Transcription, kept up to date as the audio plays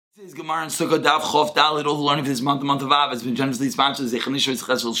Today's Gemara in Sukkah Daf Chof Dalet, all the learning for this month, the month of Av, has been generously sponsored as Zechanish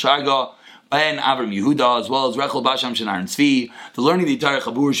Chesel Sharga and Avram Yehuda, as well as Rechel Basham Shenar and Tzvi. The learning of the entire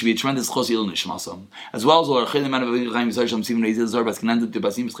Chabur should be a tremendous Chos Yil Nishmasam, as well as all our Chilim Man of Chaim Yisrael Shalom Sivim Reizil Zor Bas Kenandu to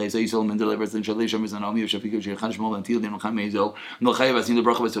Basim Schei Yisrael Mendel Evers and Shalei Shomer Zanomi Shafik Shechan Shmol and Til Din Chaim Yisrael no Chaim Basim the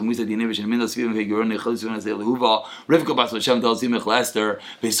Bracha Bas Musa Dinevish and Minda Sivim Vegeron Nechel Sivim Azel Huva Rivka Bas Hashem Dal Zimich Lester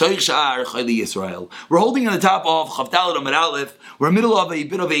Vesoich Sha'ar Chayli Yisrael. We're holding on the top of Chav Dalet Amud Aleph. We're in the middle of a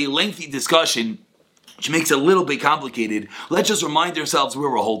bit of a lengthy discussion, which makes it a little bit complicated. Let's just remind ourselves where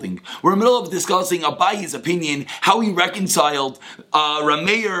we're holding. We're in the middle of discussing Abayi's opinion, how he reconciled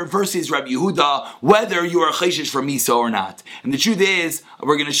Rameir versus Rabbi Yehuda, whether you are Chayshish for Misa or not. And the truth is,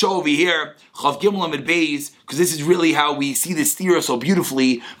 we're going to show over here, Chav Gimel Amud Beis, because this is really how we see this theory so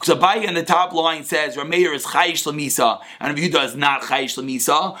beautifully, because Abayi on the top line says, Rameir is Chayish L'Misa, and Rabbi Yehuda is not Chayish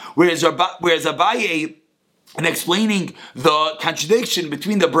L'Misa, whereas Abayi, and explaining the contradiction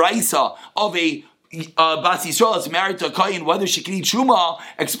between the Braisa of a Bas Yisrael is married to a Kohen, whether she can eat Truma,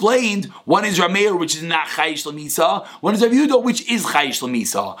 explained one is Rameir, which is not Chayish L'Misa, one is Rabbi Yehuda, which is Chayish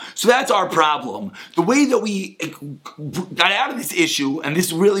L'Misa. So that's our problem. The way that we got out of this issue, and this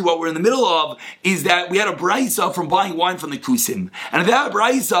is really what we're in the middle of, is that we had a Braisa from buying wine from the Kusim. And that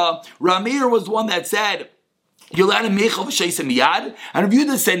Braisa, Rameir was the one that said, you're allowed to Mechel V'Sheisem Miyad, and Rabbi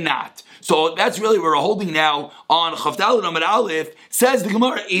Yehuda said not. So that's really where we're holding now on Chav Dalet Amud Aleph. Says the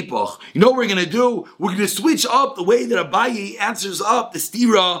Gemara Epoch. You know what we're going to do? We're going to switch up the way that Abayi answers up the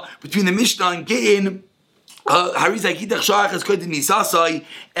stira between the Mishnah and Gittin. As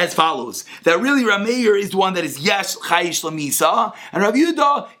follows: that really Rameir is the one that is yes Chayish L'Misa, and Rabbi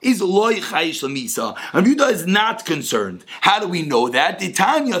Yehuda is loy Chayish L'Misa. Rabbi Yehuda is not concerned. How do we know that? The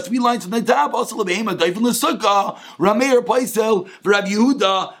Tanya, 3 lines from the top, also L'Behema Daifin L'Sukkah, Rameir Paisel, Rabbi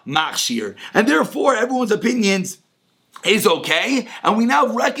Yehuda Machshir, and therefore everyone's opinions is okay, and we now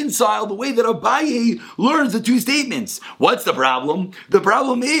reconcile the way that Abayi learns the two statements. What's the problem? The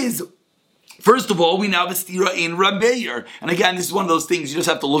problem is, first of all, we now have a stira in Rameir. And again, this is one of those things, you just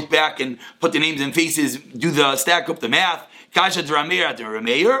have to look back and put the names and faces, stack up the math. Kasha to Rameir to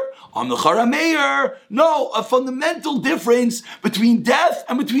Rameir. Amlecha Rameir. No, a fundamental difference between death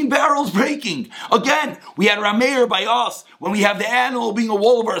and between barrels breaking. Again, we had Rameir by us when we have the animal being a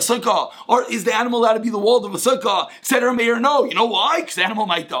wall of our sukkah. Or is the animal allowed to be the wall of a sukkah? Said Rameir, no. You know why? Because the animal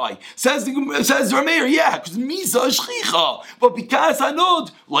might die. Says Rameir, yeah, because Misa is shchicha. But because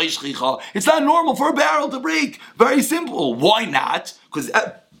Anod, lo shchicha. It's not normal for a barrel to break. Very simple. Why not? Because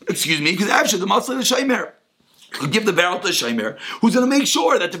Avshad the Matzah the Shaimer. Give the barrel to a Shaimer, who's going to make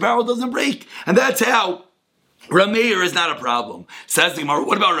sure that the barrel doesn't break. And that's how Rameir is not a problem. Says the Gemara,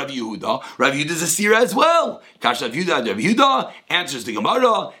 what about Rabbi Yehuda? Rabbi Yehuda is a seer as well. Kash Rabbi Yehuda answers the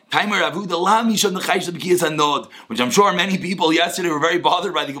Gemara, Taimer Rabbi Yehuda la misham nechayish l'b'kiyas hanod, which I'm sure many people yesterday were very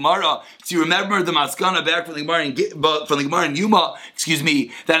bothered by the Gemara. So you remember the Maskana back from the Gemara in Yuma,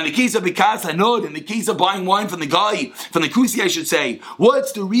 that in the case of Bikas Hanod, in the case of buying wine from the guy, from the Kusi I should say,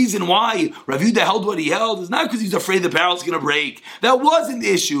 what's the reason why Rabbi Yehuda held what he held? It's not because he's afraid the barrel's going to break. That wasn't the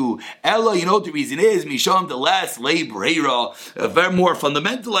issue. Ella, you know what the reason is? Misham the less lay breira, a very more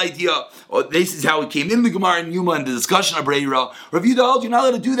fundamental idea. This is how it came in the Gemara in Yuma in the discussion of breira. Rabbi Yehuda held you're not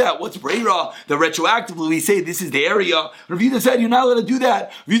allowed to do that. What's breira? That retroactively we say this is the area. Rabbi Yehuda said you're not allowed to do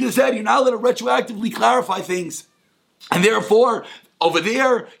that. Rabbi Yehuda said you're not allowed to retroactively clarify things. And therefore, over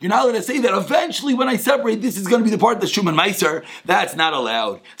there, you're not allowed to say that eventually when I separate, this is going to be the part that's Shuman Meiser. That's not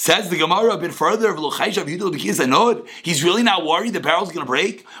allowed. Says the Gemara a bit further, he's really not worried the barrel's going to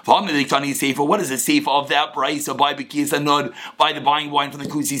break. What is the safe of that price of by B'kiyas Anod, by the buying wine from the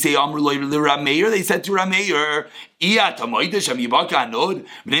Kusi? Say, they said to Rameir,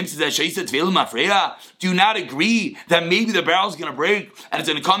 do you not agree that maybe the barrel's going to break and it's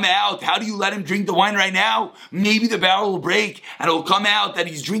going to come out? How do you let him drink the wine right now? Maybe the barrel will break and it will come out that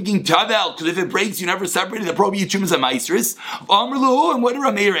he's drinking Tavel, because if it breaks, you never separated the Probi Chumas and Maestris. And what did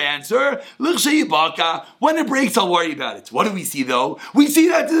Rameir answer? When it breaks, I'll worry about it. What do we see though? We see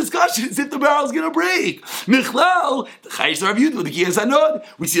that the discussion is if the barrel's going to break. We see that Rav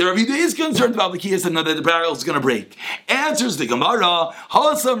Yehuda is concerned about the Kiyas Anod, that the barrel is going to break. Answers the Gemara,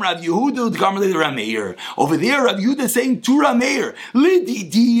 Hasam Rav Yehuda D'Kamarle Rameir. Over there, Rav Yehuda is saying to Rameir,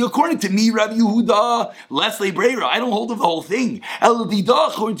 Lididi, according to me, Rav Yehuda, Leslie Breira, I don't hold of the whole thing.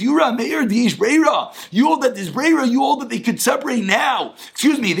 According to you, Rameir, Dish Breira. You hold that this Breira, you hold that they could separate now.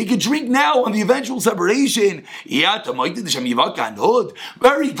 They could drink now on the eventual separation.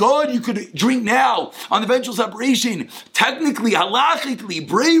 Very good, you could drink now on the eventual separation. Technically, halachically,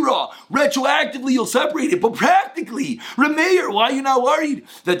 Breira, retroactively you'll separate it, but practically, Rameir, why are you not worried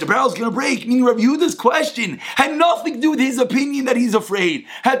that the barrel's going to break? Meaning Rabbi Yehuda's question had nothing to do with his opinion that he's afraid,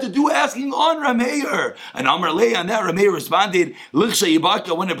 had to do asking on Rameir. And Amar Lei, on that Rameir responded, when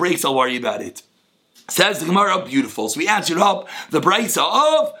it breaks, I'll worry about it. Says the Gemara, beautiful. So we answered up the Braisa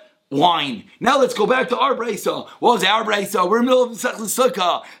of wine. Now let's go back to our Braisa. What was our Braisa? We're in the middle of the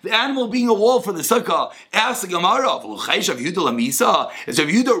Sukkah. The animal being a wall for the Sukkah. Ask the Gemara, is Rav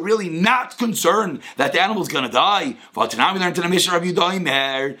Yehuda really not concerned that the animal is going to die? We learned in the Mishnah Rav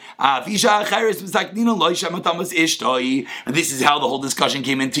Yehuda, and this is how the whole discussion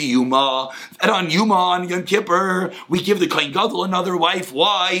came into Yuma. And on Yuma, on Yom Kippur, we give the Kohen Gadol another wife.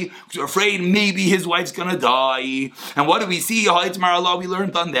 Why? Because we're afraid maybe his wife's going to die. And what do we see? We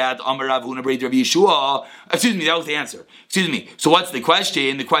learned on that. Amar Rav Huna B'rei Rav Yeshua. That was the answer. So what's the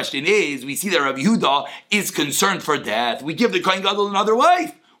question? The question is, we see that Rav Yehuda is concerned for death. We give the Kohen Gadol another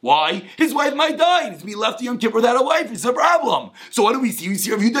wife. Why? His wife might die. He's be left Yom Kippur without a wife. It's a problem. So what do we see? We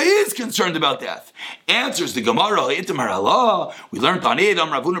see Rav Yehuda is concerned about death. Answers the Gemara. We learned on it.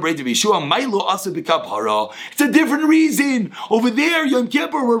 It's a different reason. Over there, Yom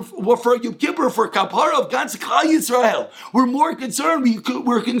Kippur, we're for Yom Kippur for Kapara of Gan Klal Yisrael. We're more concerned.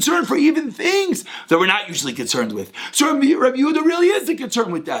 We're concerned for even things that we're not usually concerned with. So Rav Yehuda really is a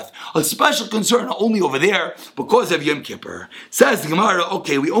concern with death. A special concern only over there because of Yom Kippur. Says the Gemara,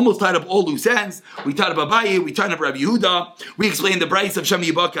 okay, we almost tied up all loose ends. We tied up Abaye, we tied up Rabbi Yehuda, we explained the Braisa of Shem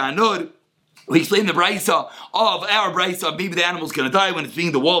Yibaka Anod, we explained the Braisa of our Braisa, maybe the animal's going to die when it's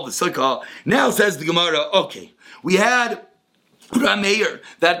being the wall of the Sukkah. Now says the Gemara, okay, we had Rameir,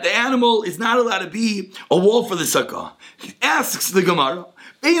 that the animal is not allowed to be a wall for the Sukkah. He asks the Gemara,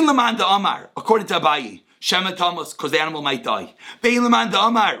 Bein Laman da Amar, according to Abaye, Shema Thomas, because the animal might die. Bein Laman da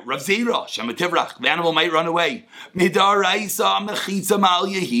Amar, Rav Zera, Shema Tivrach, the animal might run away. Midaraisa, Mechitza Mal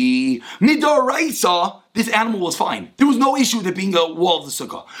Yehi. Midaraisa, this animal was fine. There was no issue with it being a wall of the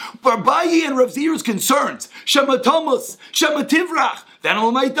Sukkah. But Abaye and Rav Zera's concerns, Shema Thomas, Shema Tivrach, the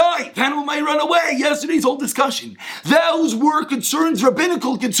animal might die, the animal might run away. Yesterday's whole discussion. Those were concerns,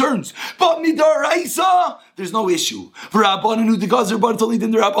 rabbinical concerns. But Midaraisa, there's no issue. For Rabbanan who the Gazer, but it's only in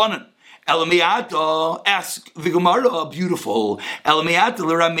the Rabbanan. Elameata, ask the Gemara, beautiful. Elameata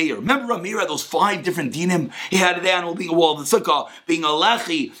l'Rameir. Remember Rameir had those 5 different dinim? He had an animal being a wall of the Sukkah, being a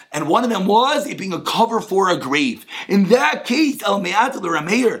lechi, and one of them was it being a cover for a grave. In that case, Elameata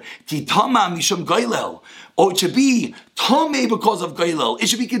l'Rameir, titama misham gailel. It should be Tomei because of Gailel. It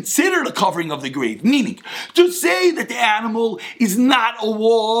should be considered a covering of the grave. Meaning, to say that the animal is not a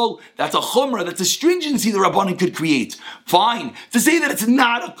wall, that's a chumrah, that's a stringency the Rabbanim could create. Fine. To say that it's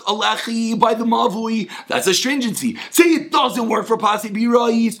not a lechi by the mavui, that's a stringency. Say it doesn't work for Pasi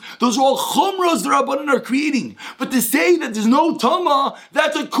Birais, those are all chumras the Rabbanim are creating. But to say that there's no Tama,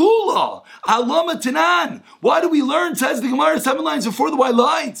 that's a kula. Alama Tanan. Why do we learn, says the Gemara 7 lines before the white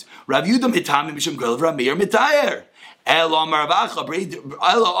lines? Rav Yehuda mitami mishum Gailel Rameir mitayer. El Amar Ravacha Bar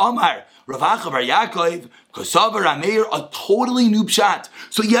Yaakov Kosavar Rameir, a totally new pshat.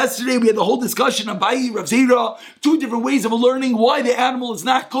 So yesterday we had the whole discussion on Abaye, Rav Zera, 2 different ways of learning why the animal is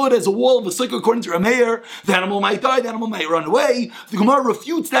not good as a wall of a sukkah according to Rameir. The animal might die, the animal might run away. The Gemara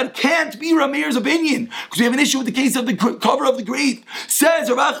refutes that can't be Rameir's opinion because we have an issue with the case of the cover of the grave. Says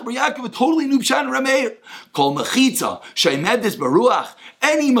Ravacha Bar Yaakov, a totally new pshat in Rameir. Kol mechitza sheimedes baruach,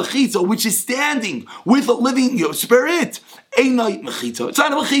 any mechitza which is standing with a living spirit. It's not a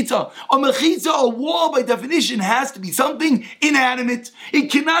mechitza. A mechitza, a wall by definition, has to be something inanimate. It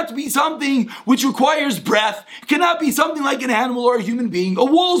cannot be something which requires breath. It cannot be something like an animal or a human being. A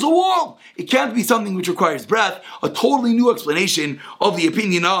wall is a wall. It can't be something which requires breath. A totally new explanation of the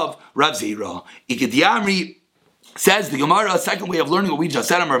opinion of Rav Zera. Ikediamri. Says the Gemara, a second way of learning what we just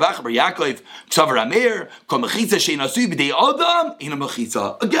said, Ravacha Bar Yaakov, Ksavar Rameir, Kol Mechitza Sheinasui B'dei Adam, Ina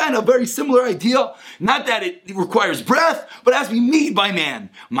Mechitza. Again, a very similar idea. Not that it requires breath, but it has to be made by man.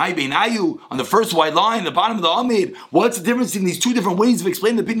 My Beinayu, on the first white line, the bottom of the Amid, what's the difference in these 2 different ways of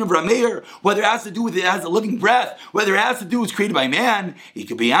explaining the opinion of Rameir? Whether it has to do with it has a living breath, whether it has to do with it's created by man. It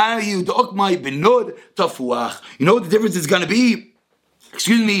could be Anayu, D'okmai, Benud, Tafuach. You know what the difference is going to be?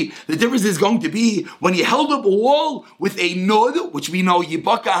 The difference is going to be when you held up a wall with a nud, which we know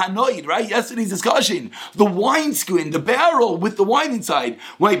Yibaka Hanoid, right? Yesterday's discussion. The wineskin, the barrel with the wine inside,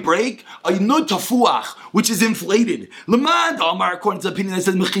 might break. A nud tafuach, which is inflated. Lamad Amar, according to the opinion that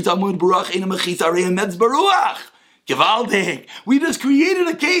says Mechitza Amud Baruch, Eina Mechitza Re'em Metz Baruach. Gewaldig. We just created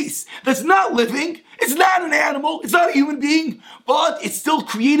a case that's not living. It's not an animal. It's not a human being. But it's still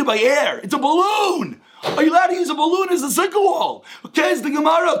created by air. It's a balloon. Are you allowed to use a balloon as a sukkah wall? Okay, it's the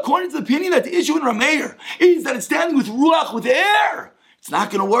Gemara, according to the opinion that the issue in Rameir is that it's standing with ruach, with air. It's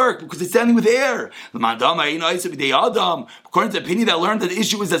not going to work because it's standing with air. According to the opinion that learned that the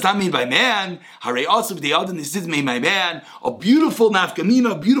issue is that's not made by man, this is made by man. A beautiful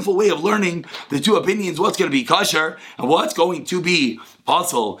nafkamina, a beautiful way of learning the two opinions, what's going to be kosher and what's going to be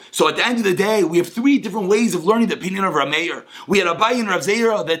possible. So at the end of the day, we have three different ways of learning the opinion of Rameir. We had Abaye and Rav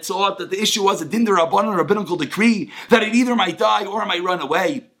Zera that thought that the issue was a din d'Rabbanan, rabbinical decree, that it either might die or it might run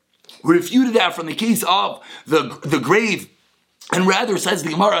away. We refuted that from the case of the grave. And rather, says the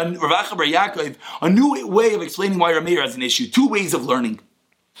Gemara, Rav Acha bar Yaakov, a new way of explaining why Rameir has an issue. Two ways of learning.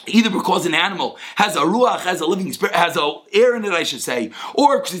 Either because an animal has a ruach, has a living spirit, has a air in it, I should say,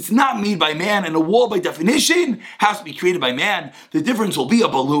 or because it's not made by man, and a wall by definition has to be created by man. The difference will be a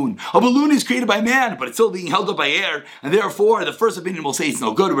balloon. A balloon is created by man, but it's still being held up by air, and therefore the first opinion will say it's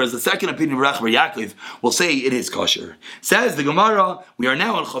no good, whereas the second opinion of Rav Acha bar Yaakov will say it is kosher. Says the Gemara, we are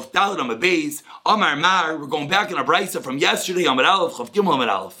now on Chav Dalet Amud Beis, Amar Mar, we're going back in a brisa from yesterday, Amud Aleph, Chav Gimel Amud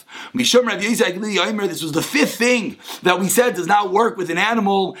Aleph. Mishum Rav Yisrael Yomer, this was the fifth thing that we said does not work with an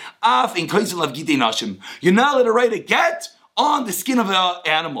animal. Af in kaisel of gitei nashim. You're not allowed to write a get on the skin of an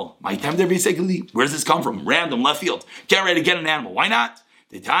animal. My time there basically. Where does this come from? Random, left field. Can't write a get on an animal. Why not?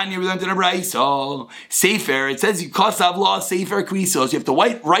 The Tanya we learned in a brayso. Sefer. It says you kosav law sefer krisos. You have to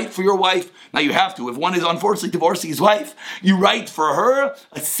write for your wife. Now you have to. If one is unfortunately divorcing his wife, you write for her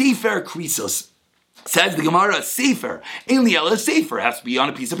a sefer krisos. Says the Gemara, sefer. Ain't a sefer has to be on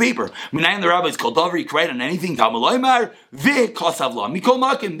a piece of paper. Minayin the rabbis called davar, you can write on anything. Tamaloymar v'kosavla. Mikol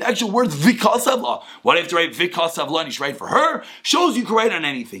makim. The actual word v'kosavla. Why do you have to write v'kosavla? And you should write for her. Shows you can write on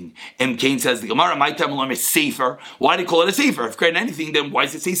anything. M. Cain says the Gemara, my tamaloymar is sefer. Why do you call it a sefer? If you write on anything, then why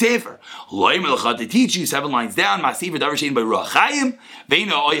does it say sefer? Loymer l'chad to teach you 7 lines down. Ma sefer davar shein by ruach chayim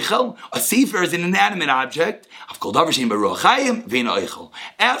ve'ina oichel. A sefer is an inanimate object. I've called davar shein by ruach chayim ve'ina oichel.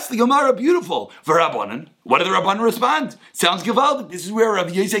 Ask the Gemara, beautiful. What did the Rabbanan respond? Sounds gewaldig. This is where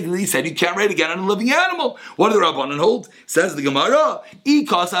Rabbi Yosef Glili said you can't write again on a living animal. What did the Rabbanan hold? Says the Gemara,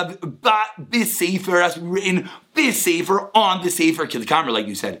 "Ikasav bis sefer has to be written bis sefer on the sefer kilkamer, like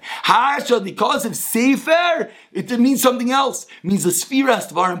you said. Hasha, because of sefer, it means something else. It means the sfiras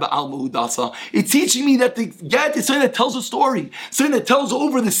dvarim ba'al mahudasa. It's teaching me that the get is something that tells a story, something that tells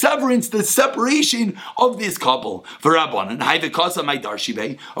over the severance, the separation of this couple. For Rabbanan, hayvekasa my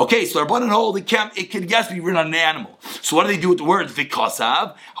darshibe. Okay, so Rabbanan hold it can yes be written on an animal. So what do they do with the word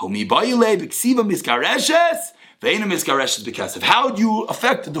vikasav? Homi bayile b'ksiva miskareshes ve'ena miskareshes b'kasav. How do you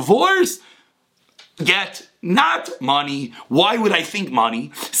affect the divorce? Get not money. Why would I think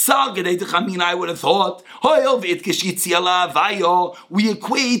money? I would have thought we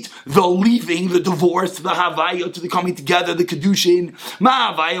equate the leaving, the divorce, the havaya, to the coming together, the kedushin.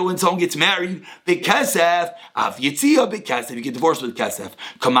 Ma'avaya, when someone gets married, the kesef, av yitzia bekesef, you get divorced with kesef.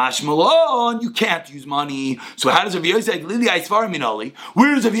 Kamash malon, you can't use money. So how does Rav Yosef Glili Aisvar Minoli?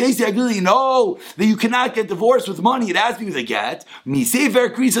 Where does Rav Yosef Glili know that you cannot get divorced with money? It has to be with a get. Mi sefer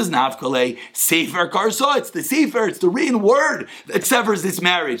krisas nafkale, sefer karsa. It's the sefer, it's the written word that severs this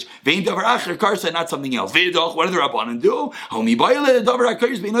marriage. Vein davar acher karsa, not something else. Ve'edoch, what do the Rabbanan do? Homi bayile davar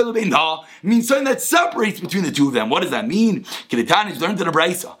acher bein oil bein na. Means something that separates between the two of them. What does that mean? Kedetani is learned in a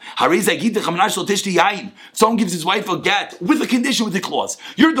brayso. Harei zagit chamanash lo tishti yain. Someone gives his wife a get with a condition, with a clause.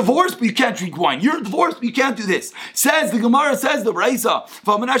 You're divorced, but you can't drink wine. You're divorced, but you can't do this. Says the Gemara, says the brayso.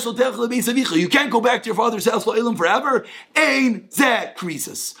 You can't go back to your father's house forever. Ein zeh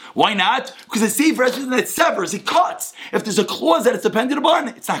krisis. Why not? Because the sefer is that severs, it cuts. If there's a clause that it's dependent upon,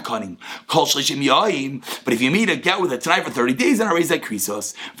 it's not cutting. But if you meet a get with it tonight for 30 days, then I raise that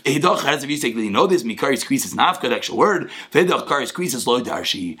krisos. As if you say, you know this, mikaris krisis nafka, the actual word.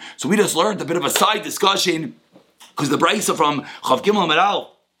 So we just learned a bit of a side discussion, because the brayso from Chav Gimel Amud Aleph,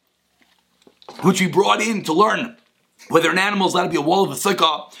 which we brought in to learn whether an animal is allowed to be a wall of a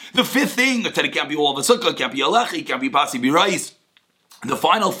sukkah. The fifth thing, that it can't be a wall of a sukkah, it can't be a lechi, it can't be pasi b'rais. The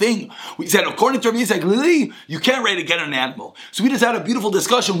final thing, we said, according to Rabbi Yisrael Glili, you can't write again on an animal. So we just had a beautiful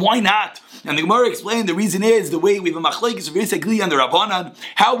discussion, why not? And the Gemara explained the reason is the way we have a machlekes of Rabbi Yisrael Glili and the Rabbanan,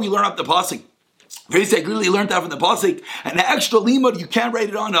 how we learn up the pasuk. Rabbi Yisrael Glili learned that from the pasuk, and the extra limud, you can't write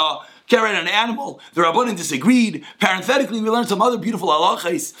it on a can't ride on an animal. The Rabbanan disagreed. Parenthetically, we learned some other beautiful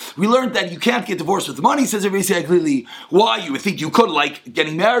halachas. We learned that you can't get divorced with money, says Rabbi Yisrael clearly. Why? You would think you could, like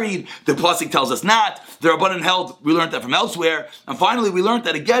getting married. The Pasuk tells us not. The Rabbanan held, we learned that from elsewhere. And finally, we learned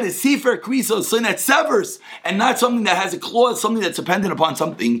that a get is sefer, kriso, sin that severs, and not something that has a clause, something that's dependent upon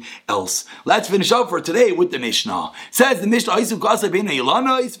something else. Let's finish up for today with the Mishnah. It says the Mishnah,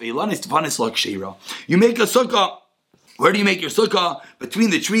 you make a sukkah. Where do you make your sukkah?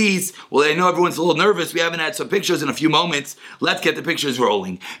 Between the trees. Well, I know everyone's a little nervous. We haven't had some pictures in a few moments. Let's get the pictures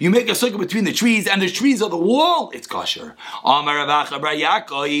rolling. You make a sukkah between the trees, and the trees are the wall. It's kosher.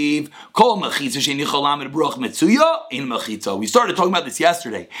 We started talking about this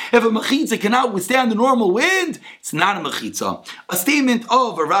yesterday. If a mechitza cannot withstand the normal wind, it's not a mechitza. A statement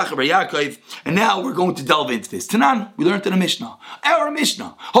of Rav Acha bar Yaakov, and now we're going to delve into this. Tanan, we learned in a Mishnah. Our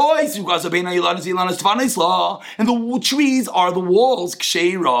Mishnah. And the trees are the walls.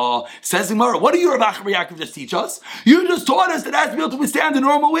 Ksheira. Says Gemara, what do you, Rav Acha bar Yaakov, just teach us? You just taught us that it has to be able to withstand the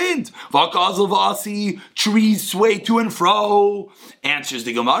normal wind. V'akazel v'asi, trees sway to and fro. Answers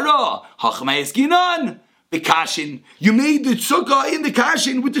the Gemara, Hachamay eskinan. The kashin. You made the sukkah in the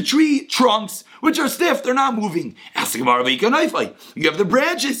kashin with the tree trunks, which are stiff, they're not moving. Ask the Gemara, you have the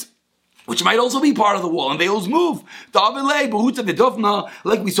branches, which might also be part of the wall, and they always move.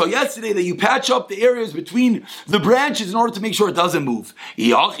 Like we saw yesterday, that you patch up the areas between the branches in order to make sure it doesn't move.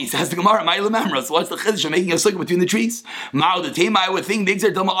 He says the Gemara, so what's the chiddush of making a sukkah between the trees? I would think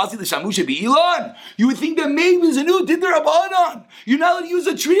you would think that maybe there's a new din d'Rabbanan. You're not allowed to use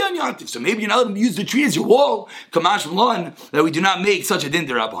a tree on Yantif, so maybe you're not allowed to use the tree as your wall. Kamash Malon, that we do not make such a din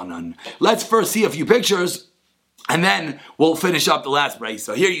d'Rabbanan. Let's first see a few pictures, and then we'll finish up the last brayso.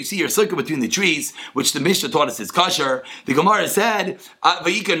 So here you see your sukkah between the trees, which the Mishnah taught us is kosher. The Gemara said,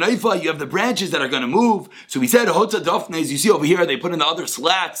 you have the branches that are going to move. So we said, hotza dafnes, you see over here, they put in the other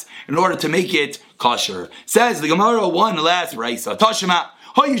slats in order to make it kosher. Says the Gemara, one last brayso. Tashema,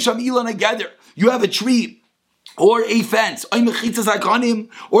 you have a tree or a fence,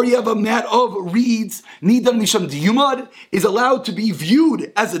 or you have a mat of reeds, nidan misham diyumad, is allowed to be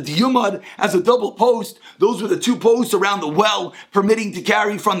viewed as a diyumad, as a double post. Those were the two posts around the well, permitting to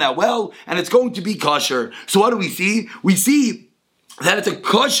carry from that well, and it's going to be kosher. So what do we see? We see that it's a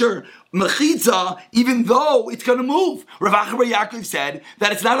kosher mechitza, even though it's going to move. Rav Acha bar Yaakov said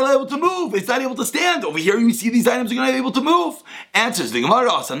that it's not able to move, it's not able to stand. Over here you see these items are going to be able to move. Answers the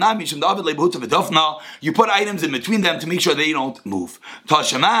Gemara, you put items in between them to make sure they don't move.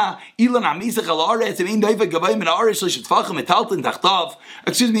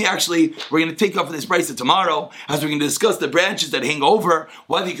 Excuse me, actually, we're going to take off this brayso tomorrow, as we're going to discuss the branches that hang over,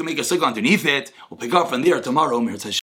 whether you can make a sukkah underneath it. We'll pick up from there tomorrow.